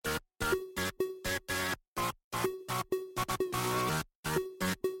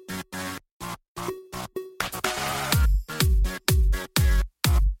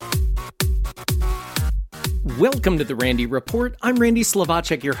Welcome to the Randy Report. I'm Randy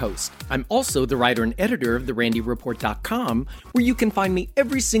Slovacek, your host. I'm also the writer and editor of therandyreport.com, where you can find me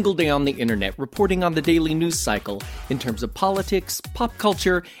every single day on the internet reporting on the daily news cycle in terms of politics, pop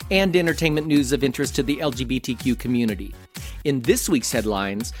culture, and entertainment news of interest to the LGBTQ community. In this week's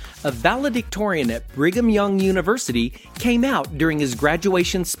headlines, a valedictorian at Brigham Young University came out during his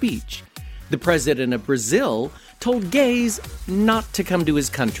graduation speech. The president of Brazil told gays not to come to his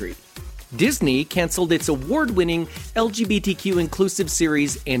country. Disney canceled its award-winning LGBTQ-inclusive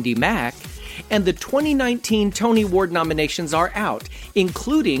series Andi Mack, and the 2019 Tony Award nominations are out,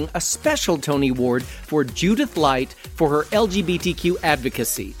 including a special Tony Award for Judith Light for her LGBTQ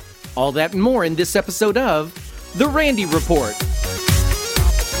advocacy. All that and more in this episode of The Randy Report.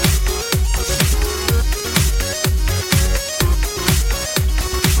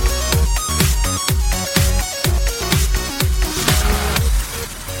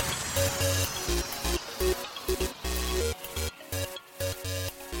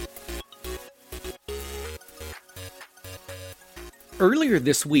 Earlier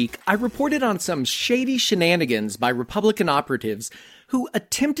this week, I reported on some shady shenanigans by Republican operatives who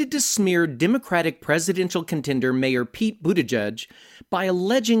attempted to smear Democratic presidential contender Mayor Pete Buttigieg by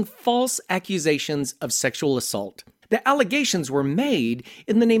alleging false accusations of sexual assault. The allegations were made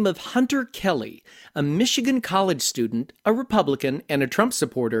in the name of Hunter Kelly, a Michigan college student, a Republican, and a Trump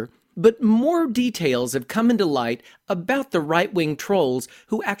supporter, but more details have come into light about the right-wing trolls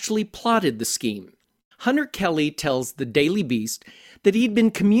who actually plotted the scheme. Hunter Kelly tells the Daily Beast that he'd been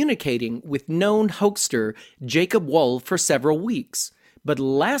communicating with known hoaxer Jacob Wohl for several weeks. But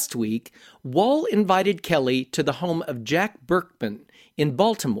last week, Wohl invited Kelly to the home of Jack Burkman in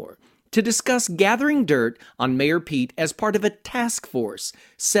Baltimore to discuss gathering dirt on Mayor Pete as part of a task force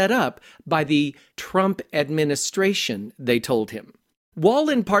set up by the Trump administration, they told him. Wohl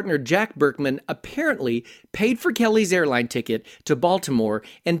and partner Jack Burkman apparently paid for Kelly's airline ticket to Baltimore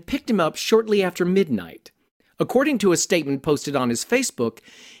and picked him up shortly after midnight. According to a statement posted on his Facebook,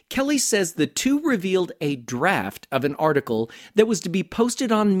 Kelly says the two revealed a draft of an article that was to be posted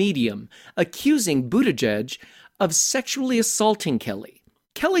on Medium, accusing Buttigieg of sexually assaulting Kelly.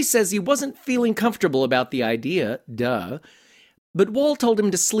 Kelly says he wasn't feeling comfortable about the idea, but Wohl told him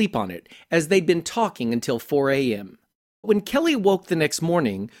to sleep on it, as they'd been talking until 4 a.m. When Kelly woke the next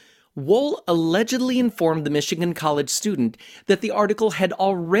morning, Wohl allegedly informed the Michigan college student that the article had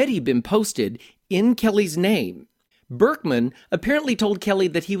already been posted in Kelly's name. Burkman apparently told Kelly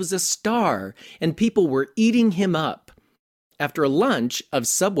that he was a star and people were eating him up. After a lunch of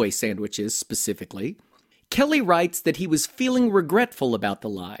Subway sandwiches specifically, Kelly writes that he was feeling regretful about the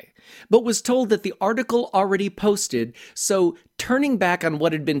lie, but was told that the article already posted, so turning back on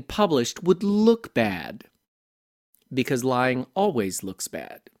what had been published would look bad. Because lying always looks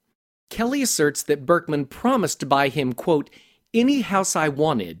bad. Kelly asserts that Burkman promised to buy him, quote, any house I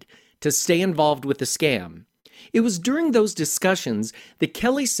wanted to stay involved with the scam. It was during those discussions that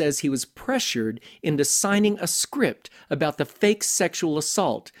Kelly says he was pressured into signing a script about the fake sexual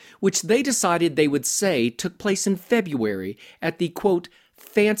assault, which they decided they would say took place in February at the, quote,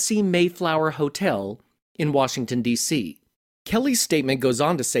 fancy Mayflower Hotel in Washington, D.C. Kelly's statement goes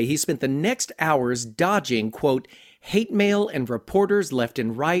on to say he spent the next hours dodging, quote, hate mail and reporters left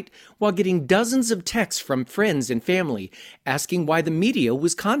and right while getting dozens of texts from friends and family asking why the media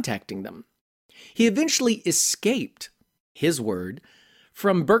was contacting them. He eventually escaped, his word,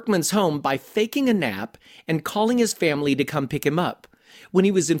 from Burkman's home by faking a nap and calling his family to come pick him up. When he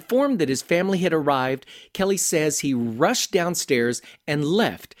was informed that his family had arrived, Kelly says he rushed downstairs and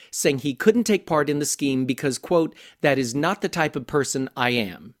left, saying he couldn't take part in the scheme because, quote, that is not the type of person I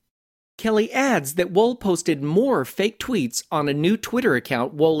am. Kelly adds that Wohl posted more fake tweets on a new Twitter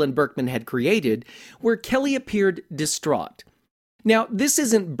account Wohl and Burkman had created, where Kelly appeared distraught. Now, this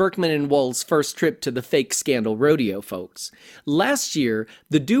isn't Burkman and Wohl's first trip to the fake scandal rodeo, folks. Last year,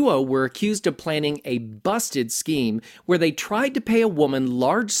 the duo were accused of planning a busted scheme where they tried to pay a woman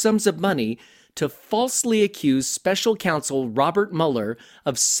large sums of money to falsely accuse special counsel Robert Mueller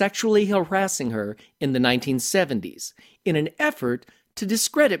of sexually harassing her in the 1970s, in an effort to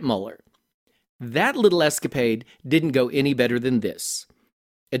discredit Mueller. That little escapade didn't go any better than this.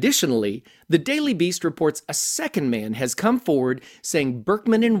 Additionally, the Daily Beast reports a second man has come forward saying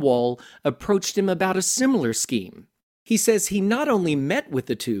Burkman and Wohl approached him about a similar scheme. He says he not only met with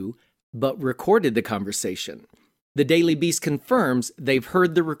the two, but recorded the conversation. The Daily Beast confirms they've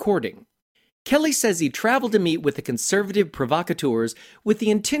heard the recording. Kelly says he traveled to meet with the conservative provocateurs with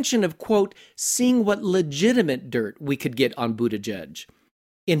the intention of, quote, seeing what legitimate dirt we could get on Buttigieg.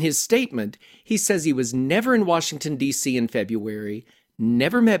 In his statement, he says he was never in Washington, D.C. in February,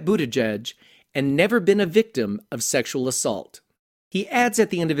 never met Buttigieg, and never been a victim of sexual assault. He adds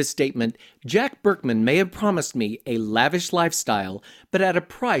at the end of his statement, Jack Berkman may have promised me a lavish lifestyle, but at a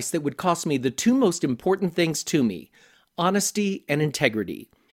price that would cost me the two most important things to me, honesty and integrity.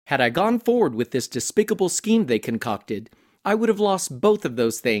 Had I gone forward with this despicable scheme they concocted, I would have lost both of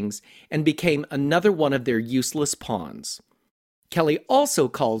those things and became another one of their useless pawns. Kelly also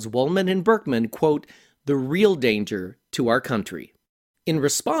calls Woolman and Berkman, quote, the real danger to our country. In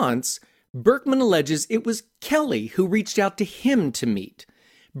response, Berkman alleges it was Kelly who reached out to him to meet.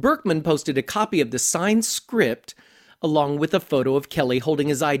 Berkman posted a copy of the signed script along with a photo of Kelly holding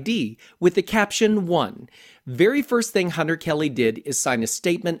his ID with the caption 1. Very first thing Hunter Kelly did is sign a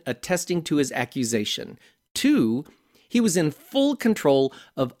statement attesting to his accusation. 2. He was in full control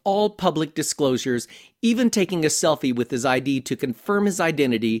of all public disclosures, even taking a selfie with his ID to confirm his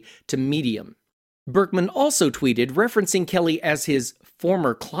identity to Medium. Berkman also tweeted referencing Kelly as his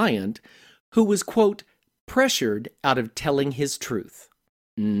former client, who was, quote, pressured out of telling his truth.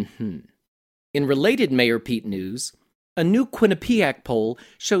 In related Mayor Pete news, a new Quinnipiac poll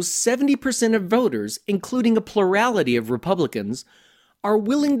shows 70% of voters, including a plurality of Republicans, are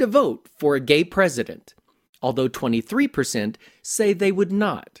willing to vote for a gay president, although 23% say they would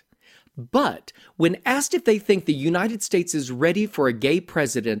not. But when asked if they think the United States is ready for a gay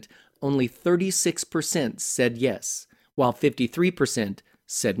president, only 36% said yes, while 53%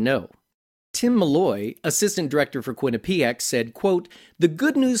 said no. Tim Malloy, assistant director for Quinnipiac, said, quote, the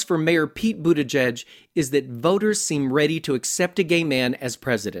good news for Mayor Pete Buttigieg is that voters seem ready to accept a gay man as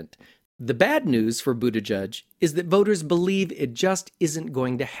president. The bad news for Buttigieg is that voters believe it just isn't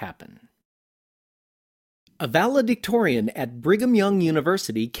going to happen. A valedictorian at Brigham Young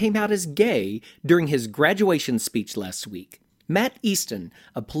University came out as gay during his graduation speech last week. Matt Easton,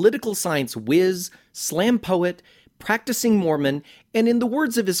 a political science whiz, slam poet, practicing Mormon, and in the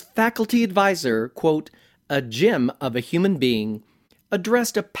words of his faculty advisor, quote, a gem of a human being,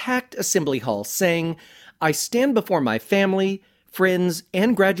 addressed a packed assembly hall saying, I stand before my family, friends,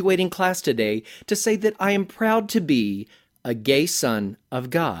 and graduating class today to say that I am proud to be a gay son of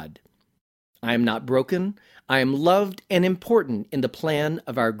God. I am not broken. I am loved and important in the plan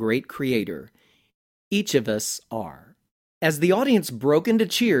of our great Creator. Each of us are. As the audience broke into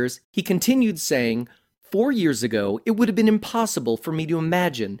cheers, he continued saying, 4 years ago, it would have been impossible for me to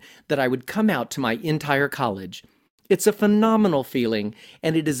imagine that I would come out to my entire college. It's a phenomenal feeling,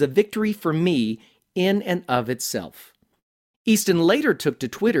 and it is a victory for me in and of itself. Easton later took to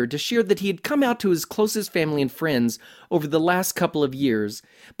Twitter to share that he had come out to his closest family and friends over the last couple of years,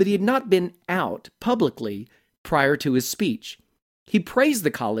 but he had not been out publicly prior to his speech. He praised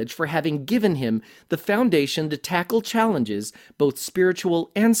the college for having given him the foundation to tackle challenges, both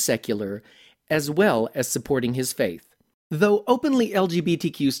spiritual and secular, as well as supporting his faith. Though openly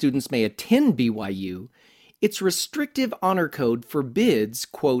LGBTQ students may attend BYU, its restrictive honor code forbids,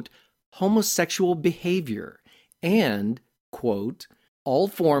 quote, homosexual behavior and, quote, all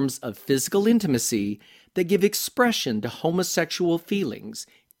forms of physical intimacy that give expression to homosexual feelings,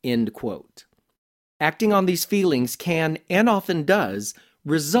 end quote. Acting on these feelings can, and often does,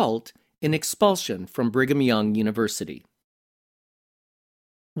 result in expulsion from Brigham Young University.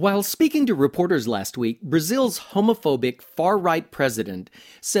 While speaking to reporters last week, Brazil's homophobic far-right president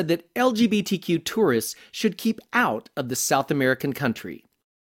said that LGBTQ tourists should keep out of the South American country.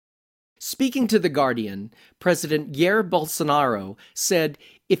 Speaking to The Guardian, President Jair Bolsonaro said,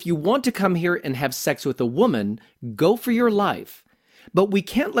 if you want to come here and have sex with a woman, go for your life. But we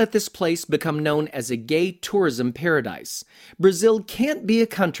can't let this place become known as a gay tourism paradise. Brazil can't be a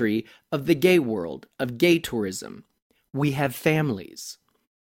country of the gay world, of gay tourism. We have families.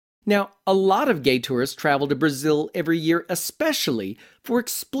 Now, a lot of gay tourists travel to Brazil every year, especially for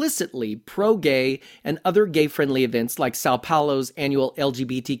explicitly pro-gay and other gay-friendly events like Sao Paulo's annual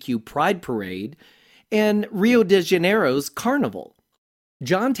LGBTQ Pride Parade and Rio de Janeiro's Carnival.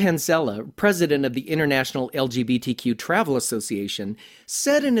 John Tansella, president of the International LGBTQ Travel Association,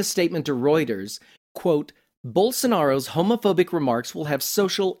 said in a statement to Reuters, quote, Bolsonaro's homophobic remarks will have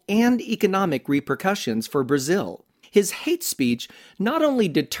social and economic repercussions for Brazil. His hate speech not only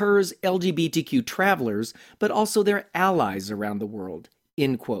deters LGBTQ travelers, but also their allies around the world,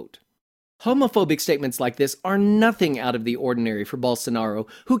 end quote. Homophobic statements like this are nothing out of the ordinary for Bolsonaro,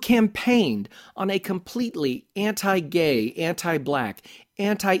 who campaigned on a completely anti-gay, anti-black,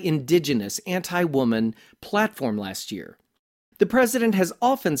 anti-indigenous, anti-woman platform last year. The president has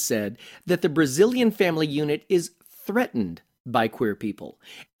often said that the Brazilian family unit is threatened by queer people,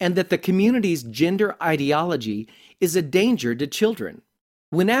 and that the community's gender ideology is a danger to children.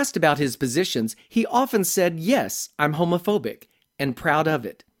 When asked about his positions, he often said, yes, I'm homophobic, and proud of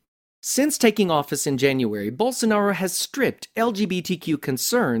it. Since taking office in January, Bolsonaro has stripped LGBTQ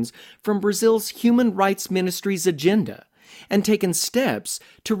concerns from Brazil's Human Rights Ministry's agenda and taken steps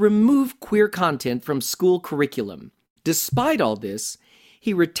to remove queer content from school curriculum. Despite all this,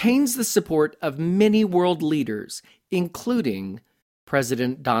 he retains the support of many world leaders, including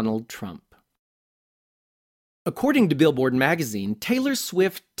President Donald Trump. According to Billboard magazine, Taylor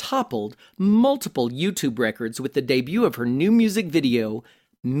Swift toppled multiple YouTube records with the debut of her new music video,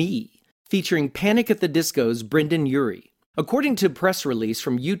 Me, featuring Panic at the Disco's Brendan Urie. According to a press release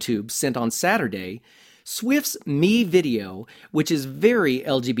from YouTube sent on Saturday, Swift's Me video, which is very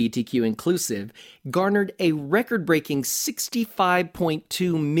LGBTQ inclusive, garnered a record-breaking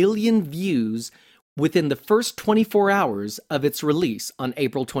 65.2 million views within the first 24 hours of its release on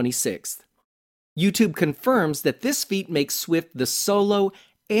April 26th. YouTube confirms that this feat makes Swift the solo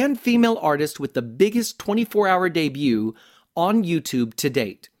and female artist with the biggest 24-hour debut on YouTube to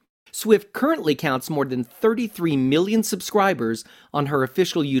date. Swift currently counts more than 33 million subscribers on her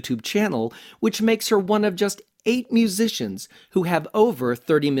official YouTube channel, which makes her one of just 8 musicians who have over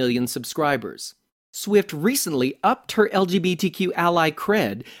 30 million subscribers. Swift recently upped her LGBTQ ally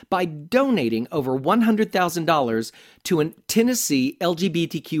cred by donating over $100,000 to a Tennessee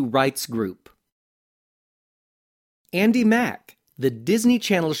LGBTQ rights group. Andi Mack, the Disney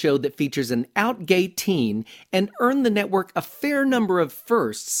Channel show that features an out gay teen and earned the network a fair number of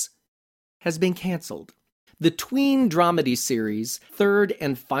firsts, has been canceled. The tween dramedy series' third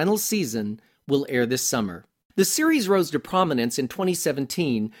and final season will air this summer. The series rose to prominence in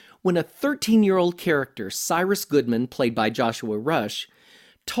 2017 when a 13-year-old character, Cyrus Goodman, played by Joshua Rush,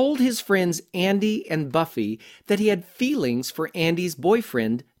 told his friends Andy and Buffy that he had feelings for Andy's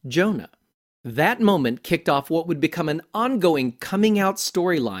boyfriend, Jonah. That moment kicked off what would become an ongoing coming-out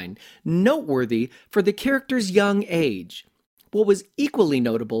storyline, noteworthy for the character's young age. What was equally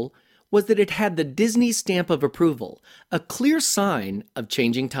notable was that it had the Disney stamp of approval, a clear sign of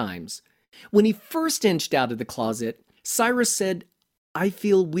changing times. When he first inched out of the closet, Cyrus said, "I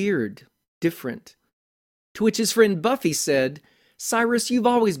feel weird, different." To which his friend Buffy said, "Cyrus, you've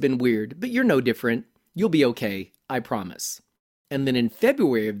always been weird, but you're no different. You'll be okay, I promise." And then in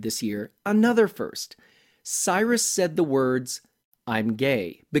February of this year, another first. Cyrus said the words, "I'm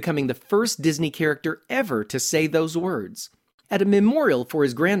gay," becoming the first Disney character ever to say those words. At a memorial for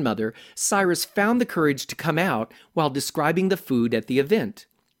his grandmother, Cyrus found the courage to come out while describing the food at the event.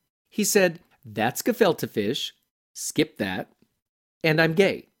 He said, "That's gefilte fish, skip that, and I'm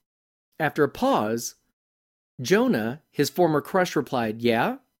gay." After a pause, Jonah, his former crush, replied,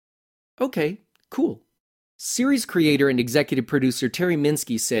 "Yeah? Okay, cool." Series creator and executive producer Terry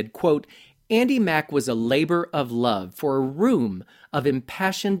Minsky said, quote, "Andi Mack was a labor of love for a room of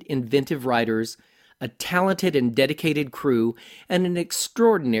impassioned, inventive writers, a talented and dedicated crew, and an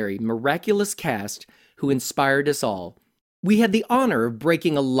extraordinary, miraculous cast who inspired us all. We had the honor of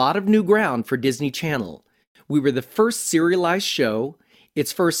breaking a lot of new ground for Disney Channel. We were the first serialized show,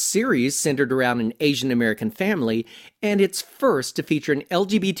 its first series centered around an Asian American family, and its first to feature an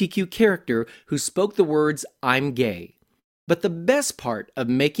LGBTQ character who spoke the words, 'I'm gay.' But the best part of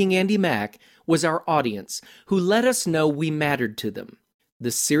making Andi Mack was our audience, who let us know we mattered to them.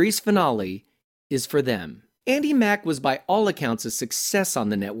 The series finale is for them." Andi Mack was by all accounts a success on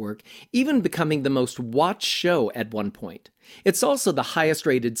the network, even becoming the most watched show at one point. It's also the highest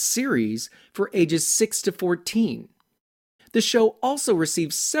rated series for ages 6 to 14. The show also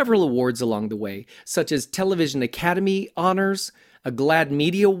received several awards along the way, such as Television Academy Honors, a GLAAD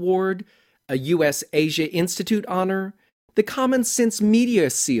Media Award, a U.S. Asia Institute Honor, the Common Sense Media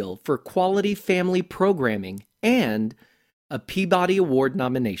Seal for Quality Family Programming, and a Peabody Award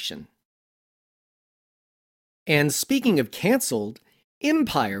nomination. And speaking of canceled,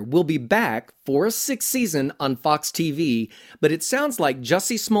 Empire will be back for a 6th season on Fox TV, but it sounds like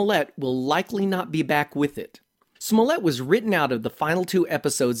Jussie Smollett will likely not be back with it. Smollett was written out of the final 2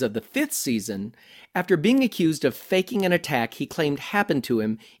 episodes of the 5th season after being accused of faking an attack he claimed happened to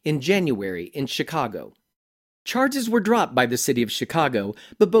him in January in Chicago. Charges were dropped by the city of Chicago,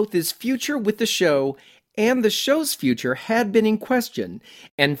 but both his future with the show and the show's future had been in question,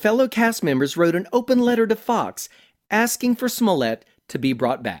 and fellow cast members wrote an open letter to Fox asking for Smollett to be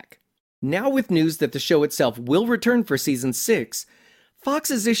brought back. Now with news that the show itself will return for season 6, Fox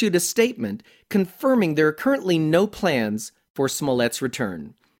has issued a statement confirming there are currently no plans for Smollett's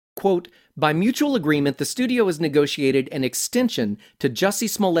return. Quote, "By mutual agreement, the studio has negotiated an extension to Jussie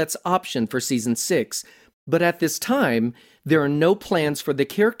Smollett's option for season 6, but at this time, there are no plans for the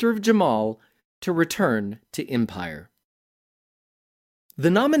character of Jamal to return to Empire." The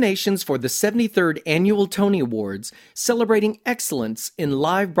nominations for the 73rd Annual Tony Awards, celebrating excellence in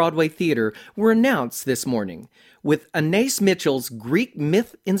live Broadway theater, were announced this morning, with Anais Mitchell's Greek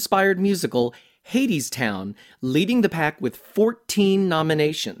myth-inspired musical Hadestown leading the pack with 14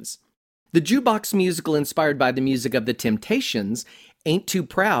 nominations. The jukebox musical inspired by the music of The Temptations, Ain't Too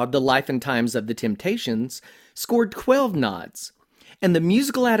Proud, The Life and Times of the Temptations, scored 12 nods, and the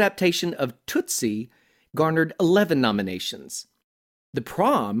musical adaptation of Tootsie garnered 11 nominations. The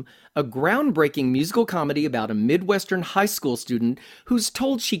Prom, a groundbreaking musical comedy about a Midwestern high school student who's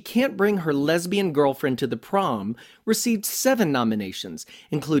told she can't bring her lesbian girlfriend to the prom, received 7 nominations,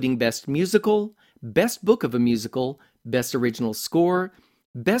 including Best Musical, Best Book of a Musical, Best Original Score,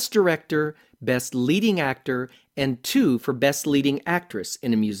 Best Director, Best Leading Actor, and 2 for Best Leading Actress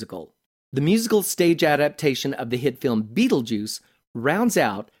in a Musical. The musical stage adaptation of the hit film Beetlejuice rounds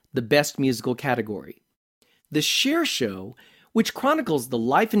out the Best Musical category. The Cher Show, which chronicles the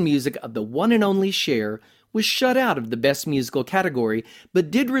life and music of the one and only Cher, was shut out of the Best Musical category,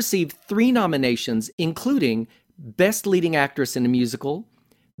 but did receive 3 nominations, including Best Leading Actress in a Musical,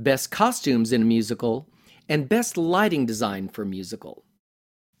 Best Costumes in a Musical, and Best Lighting Design for a Musical.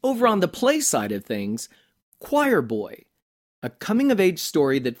 Over on the play side of things, Choir Boy, a coming-of-age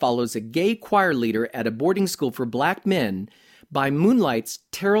story that follows a gay choir leader at a boarding school for black men, by Moonlight's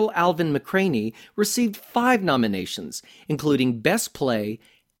Terrell Alvin McCraney, received 5 nominations, including Best Play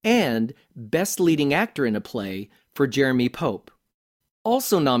and Best Leading Actor in a Play for Jeremy Pope.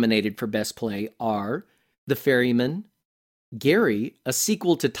 Also nominated for Best Play are The Ferryman, Gary, a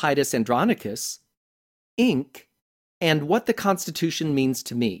sequel to Titus Andronicus, Ink, and What the Constitution Means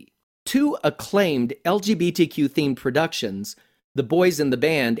to Me. 2 acclaimed LGBTQ-themed productions, The Boys in the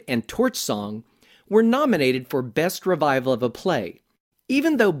Band and Torch Song, were nominated for Best Revival of a Play.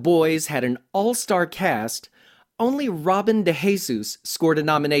 Even though Boys had an all-star cast, only Robin DeJesus scored a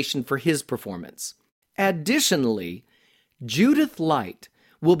nomination for his performance. Additionally, Judith Light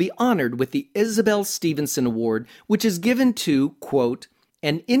will be honored with the Isabel Stevenson Award, which is given to, quote,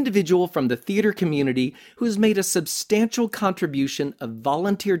 an individual from the theater community who has made a substantial contribution of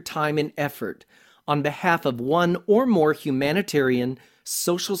volunteer time and effort on behalf of one or more humanitarian,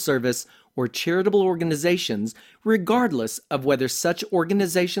 social service, or charitable organizations, regardless of whether such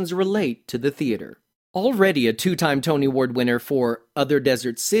organizations relate to the theater. Already a 2-time Tony Award winner for Other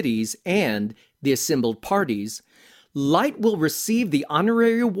Desert Cities and The Assembled Parties, Light will receive the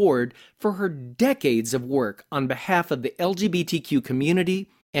honorary award for her decades of work on behalf of the LGBTQ community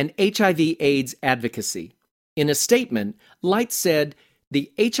and HIV/AIDS advocacy. In a statement, Light said,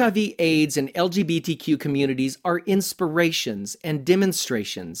 "The HIV/AIDS and LGBTQ communities are inspirations and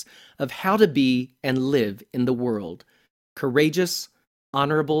demonstrations of how to be and live in the world, courageous,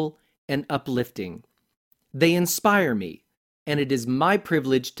 honorable, and uplifting. They inspire me, and it is my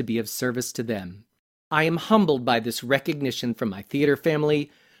privilege to be of service to them. I am humbled by this recognition from my theater family,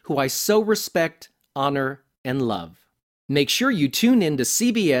 who I so respect, honor, and love." Make sure you tune in to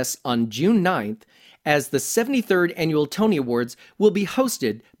CBS on June 9th, as the 73rd Annual Tony Awards will be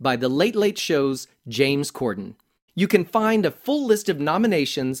hosted by The Late Late Show's James Corden. You can find a full list of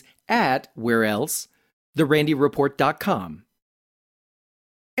nominations at, where else? TheRandyReport.com.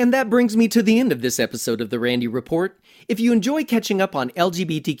 And that brings me to the end of this episode of The Randy Report. If you enjoy catching up on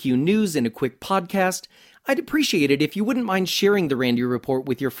LGBTQ news in a quick podcast, I'd appreciate it if you wouldn't mind sharing The Randy Report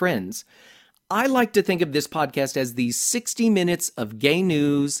with your friends. I like to think of this podcast as the 60 minutes of gay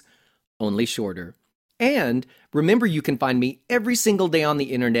news, only shorter. And remember, you can find me every single day on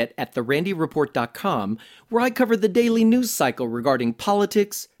the internet at therandyreport.com, where I cover the daily news cycle regarding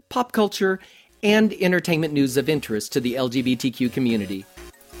politics, pop culture, and entertainment news of interest to the LGBTQ community.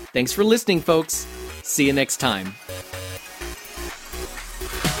 Thanks for listening, folks. See you next time.